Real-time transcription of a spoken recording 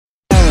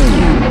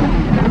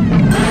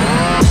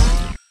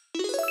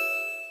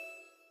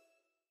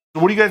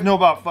What do you guys know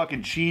about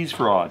fucking cheese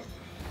fraud?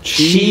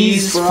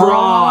 Cheese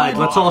fraud.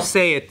 Let's all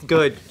say it.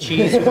 Good.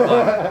 Cheese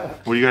fraud.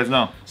 What do you guys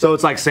know? So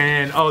it's like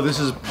saying, oh, this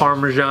is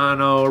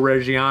Parmigiano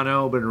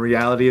Reggiano, but in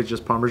reality it's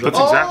just Parmesan.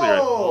 That's exactly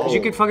right. Because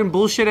you could fucking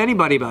bullshit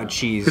anybody about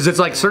cheese. Because it's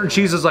like certain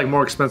cheese is like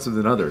more expensive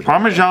than others.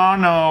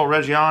 Parmigiano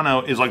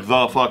Reggiano is like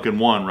the fucking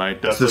one,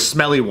 right? That's The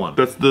smelly one.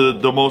 That's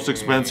the most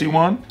expensive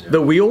one.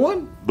 The wheel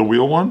one? The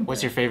wheel one?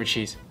 What's your favorite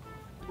cheese?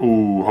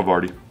 Ooh,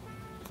 Havarti.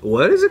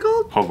 What is it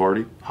called?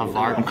 Havarti.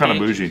 Havarti. I'm kind of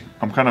bougie.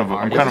 I'm kind of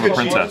a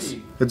princess.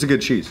 It's a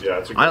good cheese. Yeah,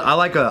 it's a good I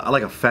like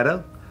a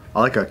feta.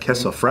 I like a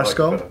queso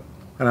fresco,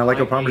 and I like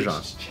a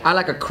Parmesan. I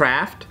like a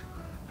Kraft.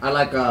 I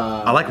like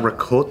I like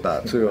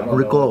ricotta too.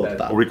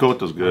 Ricotta.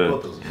 Ricotta's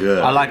good. Yeah.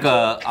 I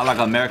like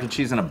American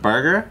cheese in a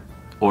burger,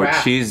 or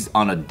cheese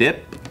on a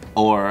dip,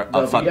 or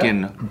a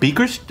fucking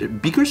Beaker's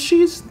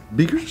cheese.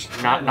 Beakers?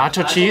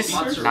 Nacho cheese?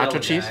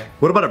 Nacho cheese?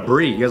 What about a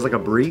brie? You guys like a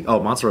brie?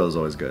 Oh, mozzarella is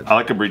always good. I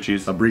like a brie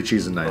cheese. A brie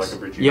cheese is nice.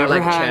 You ever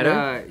like had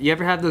cheddar. you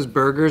ever had those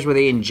burgers where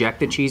they inject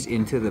the cheese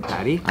into the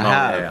patty? I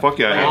have. Fuck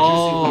yeah.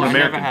 Oh, I'm I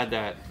American. never had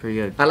that. Pretty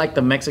good. I like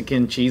the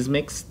Mexican cheese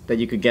mix that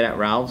you could get at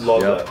Ralph's.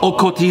 Love that. Oh,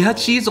 cotija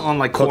cheese on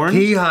like corn.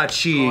 Cotija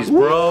cheese,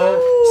 bro.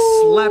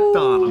 Slept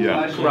on.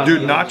 Yeah.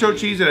 Dude, nacho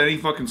cheese at any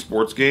fucking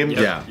sports game.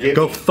 Yeah.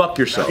 Go fuck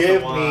yourself.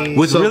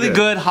 With So really good.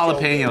 good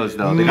jalapenos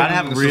though. They gotta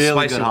have It's a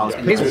really spicy good one.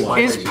 jalapenos.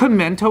 Is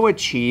pimento a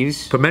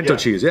cheese? Pimento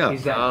cheese, yeah. I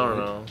don't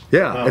know.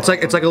 Yeah. It's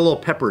like a little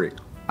peppery.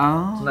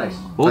 Oh. Nice.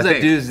 What was I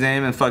that think. dude's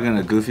name in fucking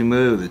a Goofy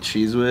movie? The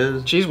Cheese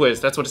Whiz? Cheese Whiz,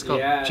 that's what it's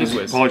called. Cheese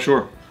Whiz. Probably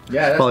sure.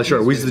 Yeah, that's Probably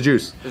sure. Where's the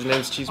juice? His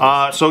name's Cheese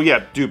Whiz. So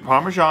yeah, dude,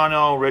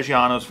 Parmigiano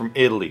Reggiano is from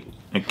Italy.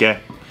 Okay.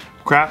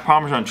 Kraft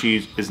Parmesan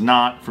cheese is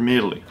not from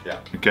Italy. Yeah.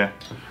 Okay.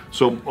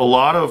 So a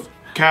lot of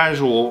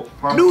casual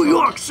New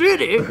York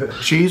City.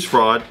 cheese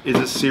fraud is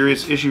a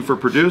serious issue for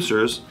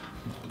producers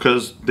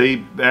because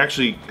they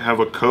actually have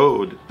a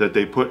code that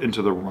they put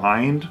into the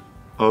rind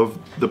of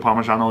the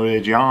Parmigiano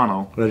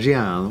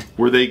Reggiano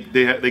where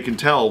they can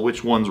tell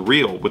which one's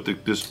real with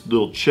this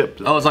little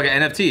chip. Oh, it's like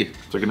an NFT.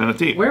 It's like an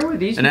NFT. Where were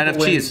these An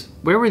people NFTs.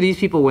 Where were these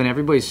people when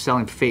everybody's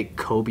selling fake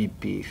Kobe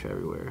beef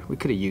everywhere? We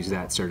could have used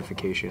that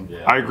certification.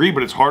 I agree,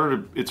 but it's harder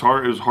to it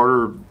was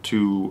harder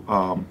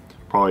to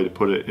probably to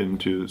put it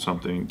into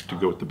something to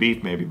go with the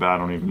beef maybe, but I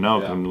don't even know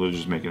because I'm literally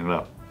just making it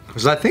up.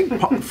 Because I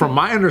think, from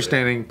my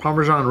understanding,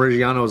 Parmesan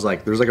Reggiano is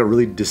like, there's like a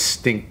really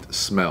distinct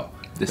smell.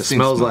 It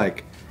smells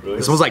like,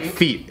 it smells like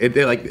feet.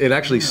 It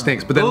actually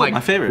stinks. But then like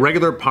my favorite.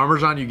 regular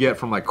Parmesan you get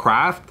from like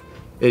Kraft,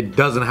 it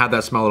doesn't have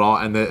that smell at all,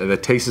 and the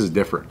taste is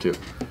different too.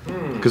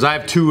 Because I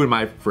have two in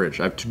my fridge.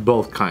 I have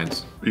both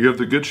kinds. You have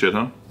the good shit,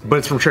 huh? But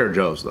it's from Trader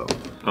Joe's though.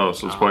 Oh,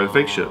 so it's probably the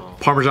fake shit.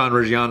 Parmesan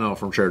Reggiano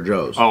from Trader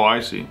Joe's. Oh, I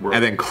see.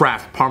 And then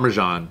Kraft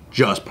Parmesan,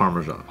 just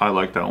Parmesan. I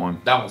like that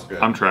one. That one's good.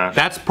 I'm trash.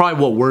 That's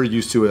probably what we're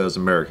used to as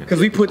Americans. Because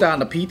we put that on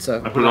the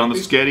pizza. I put it on the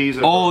sketties.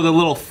 Oh, the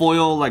little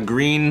foil like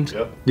green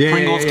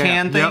Pringles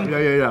can thing.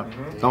 Yeah.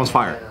 That one's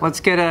fire. Let's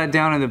get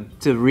down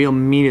to the real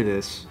meat of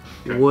this.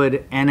 Okay.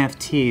 Would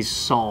NFTs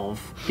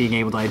solve being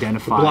able to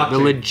identify the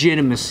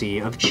legitimacy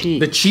of cheese?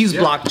 The cheese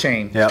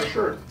blockchain. Yep.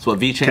 That's what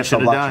VeChain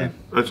should have done.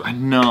 I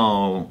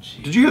know.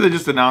 Did you hear they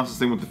just announced this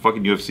thing with the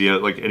fucking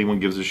UFC? Like anyone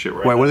gives a shit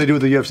right Wait, now? what do they do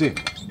with the UFC?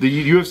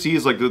 The UFC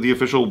is like the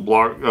official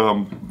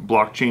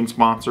blockchain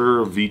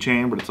sponsor of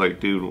VeChain, but it's like,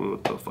 dude,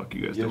 what the fuck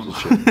you guys doing?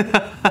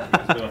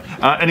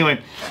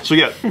 Anyway, so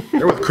yeah.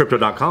 They're with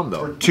Crypto.com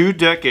though. For 2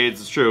 decades,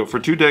 it's true. For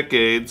 2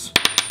 decades,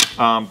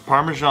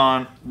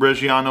 Parmesan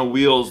Reggiano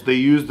wheels, they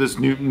use this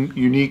new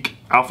unique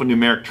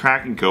alphanumeric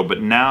tracking code,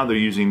 but now they're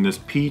using this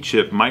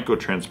P-chip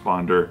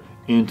microtransponder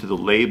into the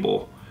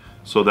label.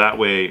 So that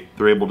way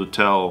they're able to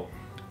tell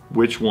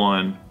which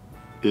one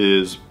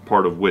is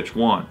part of which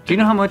one. Do you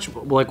know how much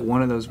like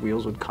one of those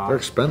wheels would cost? They're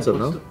expensive,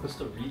 no?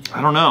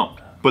 I don't know.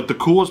 But the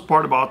coolest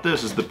part about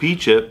this is the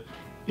P-chip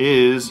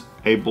is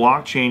a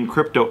blockchain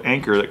crypto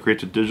anchor that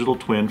creates a digital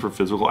twin for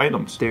physical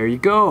items. There you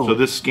go. So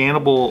this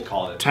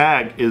scannable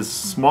tag is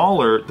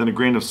smaller than a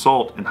grain of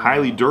salt and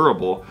highly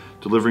durable,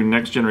 delivering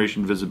next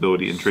generation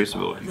visibility and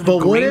traceability.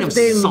 But what if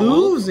they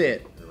lose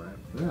it?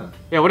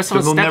 Yeah, what if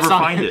someone They'll steps never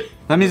on find it? it.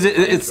 That means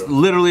it's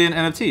literally an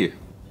NFT.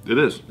 It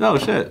is. Oh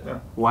shit.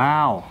 Yeah.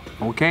 Wow.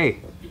 Okay.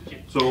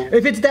 So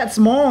If it's that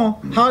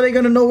small, how are they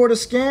gonna know where to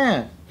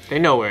scan? They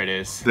know where it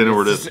is. They know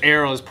where it is. This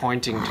arrow is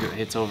pointing to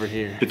it's over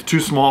here. it's too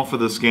small for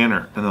the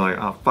scanner, and they're like,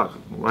 oh fuck,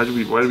 why did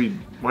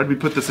we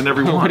put this in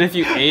every one? What if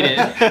you ate it?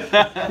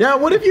 Yeah,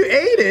 what if you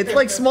ate it? It's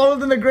like smaller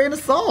than a grain of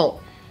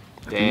salt.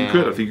 I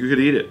think you could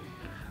eat it.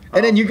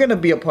 And then you're gonna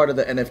be a part of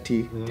the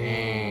NFT.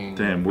 Dang.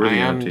 Damn, we're the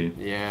NFT.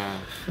 Yeah.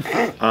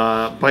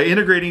 By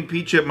integrating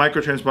P-chip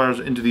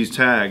microtransponders into these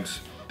tags,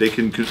 they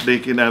can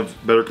have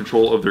better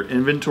control of their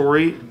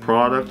inventory,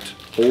 product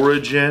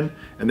origin,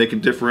 and they can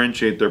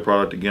differentiate their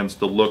product against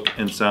the look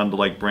and sound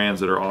alike brands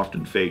that are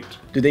often faked.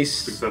 Do they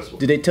Successful.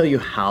 do they tell you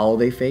how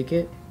they fake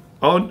it?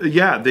 Oh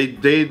yeah,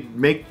 they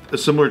make a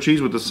similar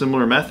cheese with a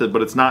similar method,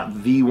 but it's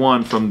not the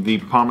one from the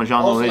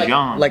Parmigiano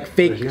Reggiano. Like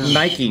fake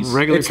Nikes.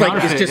 Regular it's like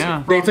it's counterfeit, just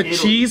yeah. it's a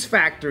cheese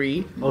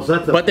factory, Oh, so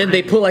that's but then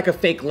they put like a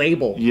fake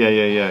label.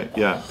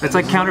 Yeah. It's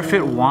like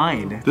counterfeit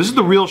wine. This is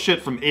the real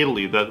shit from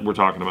Italy that we're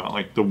talking about,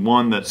 like the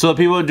one that. So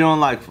people are doing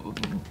like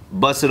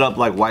busted up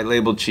like white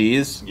label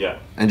cheese. Yeah.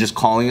 And just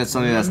calling it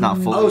something that's not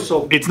full. Oh,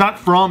 so It's not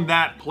from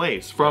that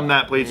place. From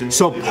that place. In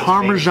so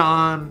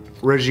Parmesan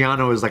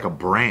Reggiano is like a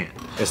brand.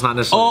 It's not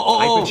necessarily a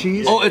type of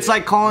cheese. Oh, it's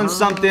like calling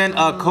something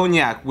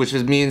cognac, which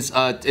means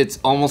it's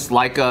almost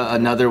like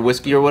another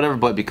whiskey or whatever,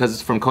 but because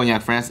it's from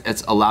Cognac, France,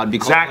 it's allowed to be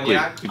called Exactly.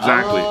 cognac.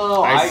 Exactly.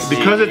 Oh, I see.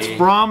 Because it's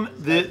from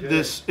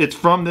it's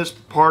from this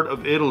part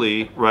of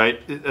Italy, right?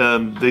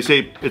 They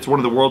say it's one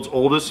of the world's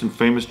oldest and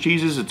famous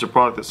cheeses. It's a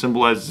product that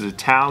symbolizes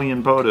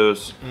Italian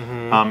produce,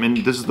 and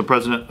this is the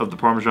president of the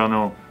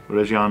Parmigiano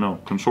Reggiano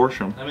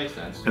Consortium. That makes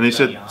sense. And they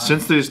said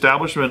since the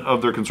establishment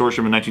of their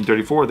consortium in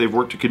 1934, they've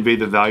worked to convey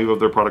the value of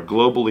their product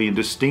globally and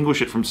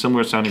distinguish it from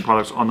similar sounding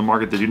products on the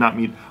market that do not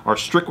meet our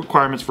strict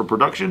requirements for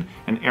production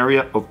and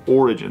area of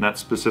origin. That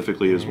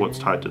specifically is what's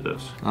tied to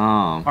this.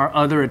 Are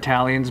other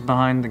Italians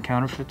behind the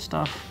counterfeit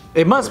stuff?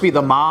 It must be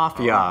the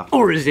mafia.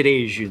 Or is it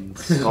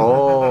Asians?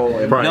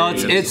 Oh, No,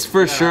 it's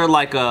for sure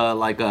like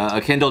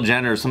a Kendall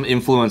Jenner, some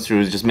influencer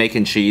who's just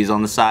making cheese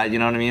on the side. You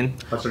know what I mean?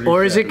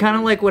 Or is it kind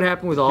of like what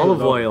happened with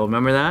olive oil?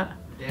 Remember that?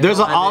 there's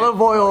an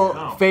olive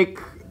oil fake.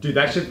 Dude,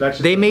 that shit.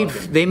 They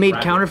made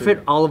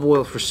counterfeit olive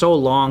oil for so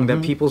long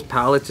that people's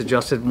palates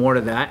adjusted more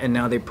to that, and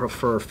now they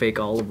prefer fake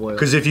olive oil.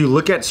 Because if you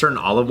look at certain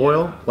olive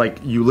oil, like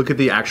you look at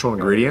the actual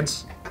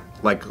ingredients,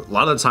 like a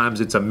lot of the times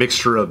it's a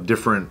mixture of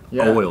different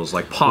oils,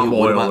 like palm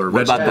What oil about- or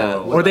what about vegetable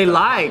the- oil. Or they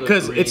lie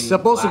because it's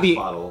supposed to be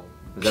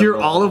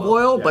pure olive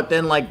oil, but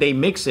then like they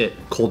mix it.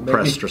 cold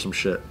pressed or some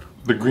shit.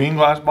 The green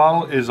glass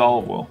bottle is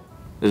olive oil.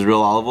 Is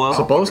real olive oil?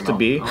 Supposed to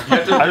be.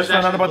 I just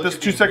found out about this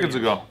 2 seconds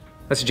ago.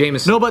 That's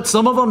Jameson. No, but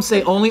some of them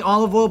say only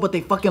olive oil, but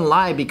they fucking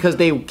lie because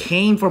they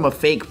came from a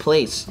fake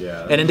place.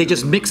 Yeah. And then they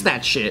just mix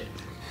that shit.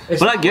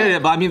 But I get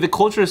it. But I mean, the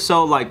culture is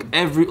so like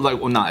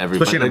well, not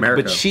everybody, Especially in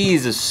America. but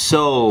cheese is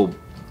so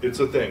It's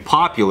a thing.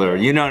 popular.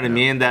 You know what I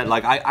mean? That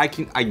like I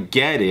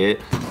get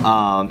it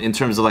in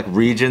terms of like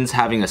regions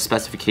having a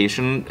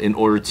specification in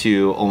order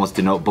to almost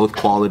denote both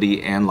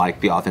quality and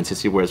like the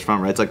authenticity where it's from.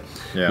 Right? It's like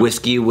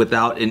whiskey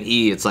without an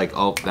E. It's like,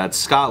 oh, that's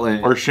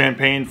Scotland. Or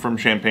champagne from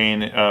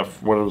Champagne,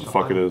 whatever the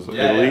fuck it is.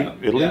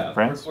 Italy?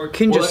 France?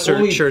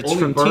 Kinja shirts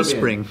from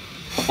Teespring.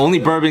 Only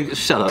bourbon.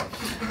 Shut up.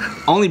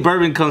 Only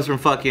bourbon comes from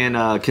fucking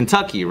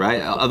Kentucky,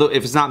 right? Although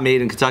if it's not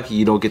made in Kentucky,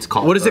 you don't get to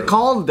call it. What is it bourbon.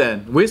 called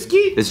then? Whiskey?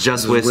 It's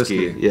just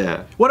whiskey.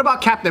 Yeah, What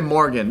about Captain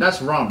Morgan?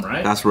 That's rum,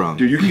 right? that's wrong.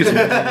 Dude, you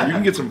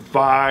can get some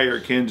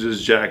fire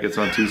Kinja's jackets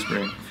on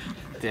Teespring.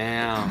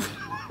 Damn.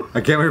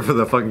 I can't wait for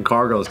the fucking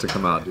cargos to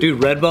come out. Dude,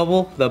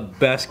 Redbubble, the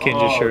best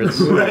Kinja shirts.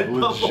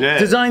 Legit.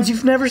 Designs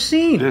you've never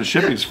seen. Dude,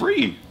 shipping's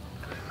free.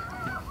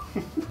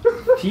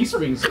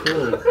 Teespring's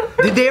cool.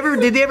 Did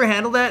they ever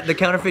handle that? The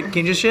counterfeit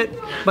Kinja shit,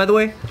 by the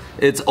way?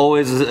 It's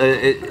always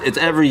it's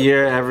every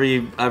year,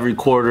 every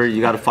quarter.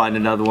 You got to find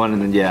another one,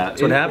 and then That's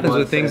what happens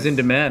with things in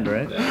demand,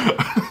 right?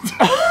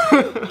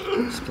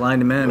 Supply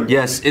and demand.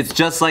 Yes, it's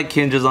just like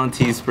Kinja's on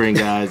Teespring,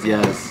 guys.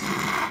 Yes.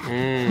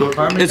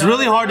 It's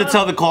really hard to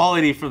tell the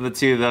quality from the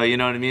two, though. You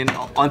know what I mean?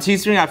 On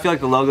Teespring, I feel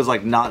like the logo's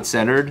like not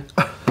centered.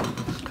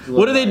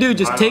 What do they do?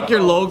 Just take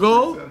your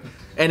logo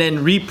and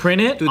then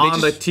reprint it on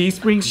the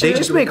Teespring shit? They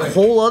just make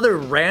whole other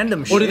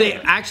random shit. Or do they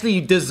actually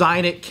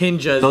design it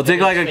Kinja's? They'll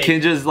take like a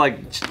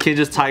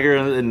Kinja's tiger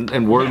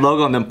and word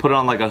logo and then put it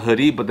on like a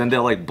hoodie, but then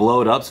they'll like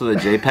blow it up so the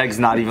JPEG's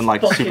not even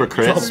like super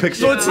crisp.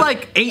 So it's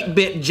like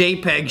 8-bit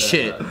JPEG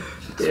shit.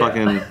 It's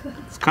fucking.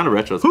 It's kind of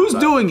retro. Who's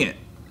doing it?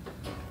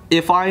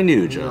 If I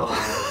knew, Joe.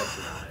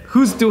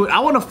 Who's doing? I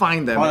want to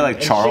find them. Probably like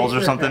Charles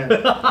or something.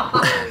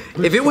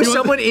 If it was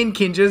someone in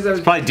Kinja's, that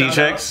was Probably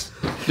D-Chicks.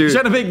 Dude,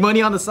 trying to make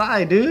money on the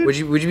side, dude. Would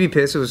you be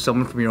pissed if it was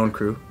someone from your own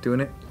crew doing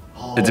it?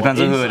 It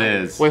depends on who it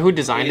is. Wait, who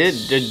designed it?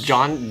 Did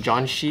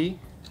John Shee?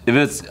 If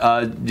it's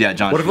yeah,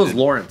 John. What if it was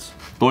Lawrence?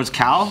 Lawrence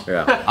Cal?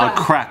 Yeah.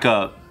 I'll crack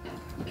up.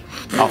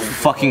 I'll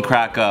fucking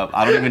crack up.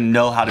 I don't even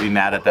know how to be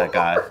mad at that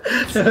guy.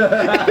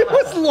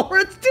 What's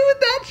Lawrence doing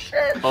that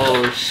shit?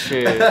 Oh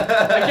shit.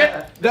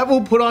 That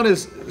will put on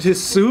his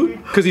suit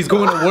because he's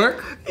going to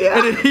work.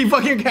 And then he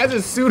fucking has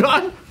his suit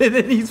on, and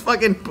then he's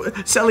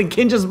fucking selling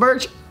Kinja's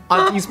merch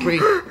on Teespring.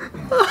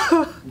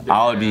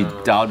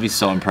 I would be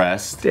so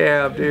impressed.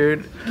 Damn,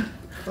 dude.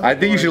 I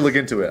think you should look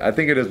into it. I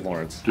think it is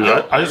Lawrence. Dude,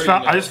 I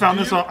just found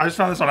this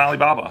on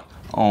Alibaba.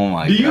 Oh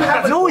my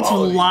god. No, it's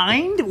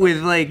lined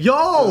with like.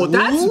 Yo,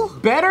 that's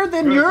better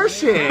than your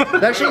shit.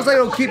 That shit's like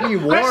it'll keep me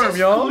warm,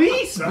 yo.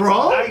 Fleece,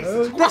 bro.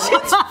 That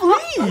shit's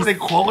fleece. It's a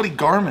quality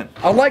garment.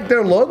 I like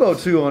their logo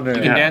too on there.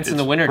 You can dance in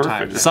the winter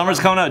time. perfect.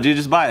 Summer's coming up, dude.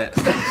 Just buy it.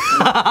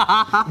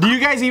 Do you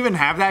guys even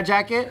have that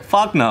jacket?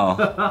 Fuck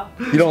no.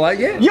 You don't like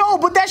it? Yo,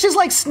 but that's just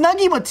like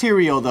Snuggie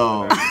material,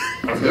 though.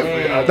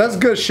 That's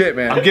good shit,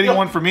 man. I'm getting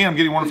one for me. I'm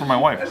getting one for my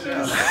wife.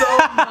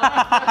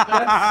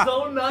 That's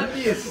so not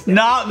the aesthetic.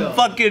 Not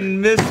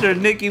fucking Mr.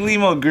 Nicky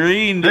Limo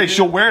Greene. Hey,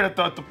 she'll wear it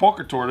at the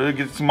poker tour to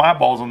get some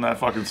eyeballs on that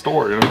fucking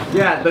store. You know?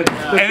 Yeah,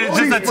 And it's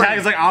just a tag.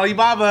 It's like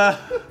Alibaba.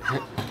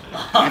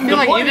 I feel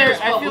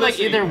like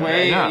either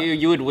way,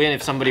 you would win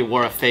if somebody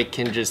wore a fake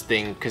Kinjaz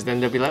thing, because then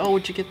they'll be like, oh,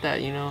 where'd you get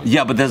that, you know?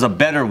 Yeah, but there's a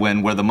better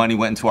win where the money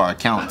went into our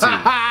account too.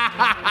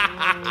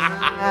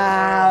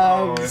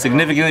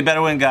 Significantly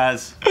better win,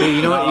 guys. Dude,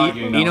 you know what?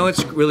 You know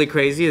what's really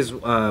crazy is we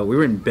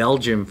were in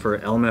Belgium for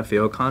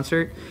LMFAO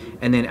concert,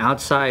 and then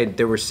outside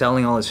they were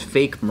selling all this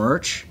fake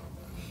merch,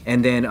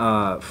 and then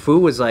Fu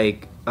was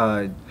like,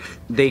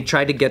 they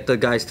tried to get the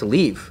guys to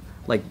leave,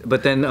 like,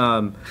 but then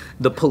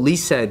the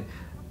police said,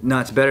 no,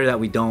 it's better that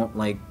we don't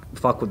like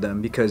fuck with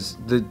them, because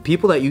the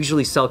people that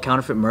usually sell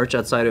counterfeit merch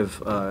outside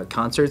of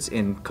concerts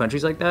in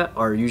countries like that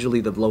are usually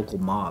the local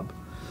mob.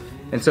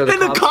 And so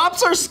the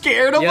cops are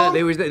scared of them?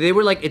 Yeah, they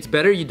were like, it's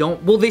better you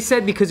don't. Well, they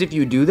said because if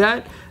you do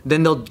that,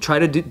 then they'll try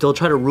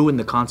to ruin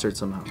the concert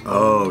somehow.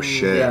 Oh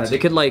shit. Yeah, they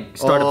could like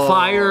start a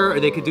fire, or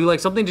they could do like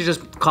something to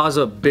just cause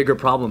a bigger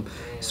problem.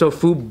 So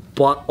Fu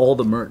bought all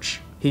the merch.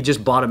 He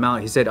just bought them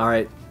out. He said, all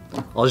right,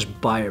 I'll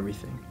just buy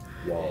everything.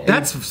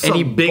 That's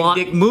some big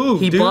dick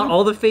move, He dude. bought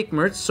all the fake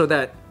merch so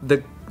that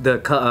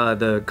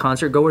the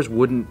concert goers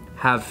wouldn't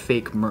have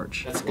fake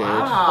merch. That's good.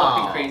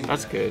 Wow.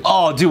 That's good.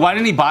 Oh, dude, why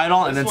didn't he buy it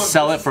all and then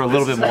sell it for a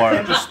little bit more?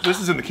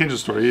 This is in the Kinjaz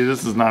store.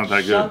 This is not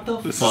that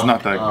good. This is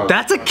not that good.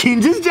 That's a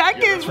Kinjaz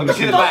jacket? From the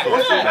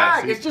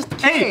Kinjaz store. It's just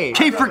Hey,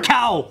 K for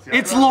cow.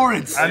 It's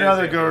Lawrence. I'd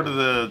rather go to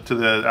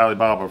the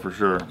Alibaba for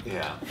sure.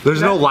 Yeah.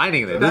 There's no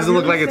lining in it. It doesn't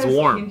look like it's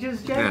warm. Yeah.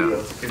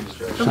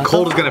 The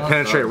cold is gonna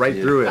penetrate right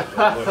through it.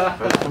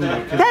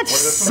 That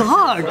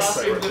sucks.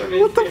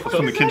 What the fuck?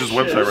 From the Kinjaz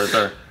website right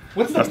there.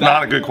 That's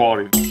not a good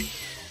quality.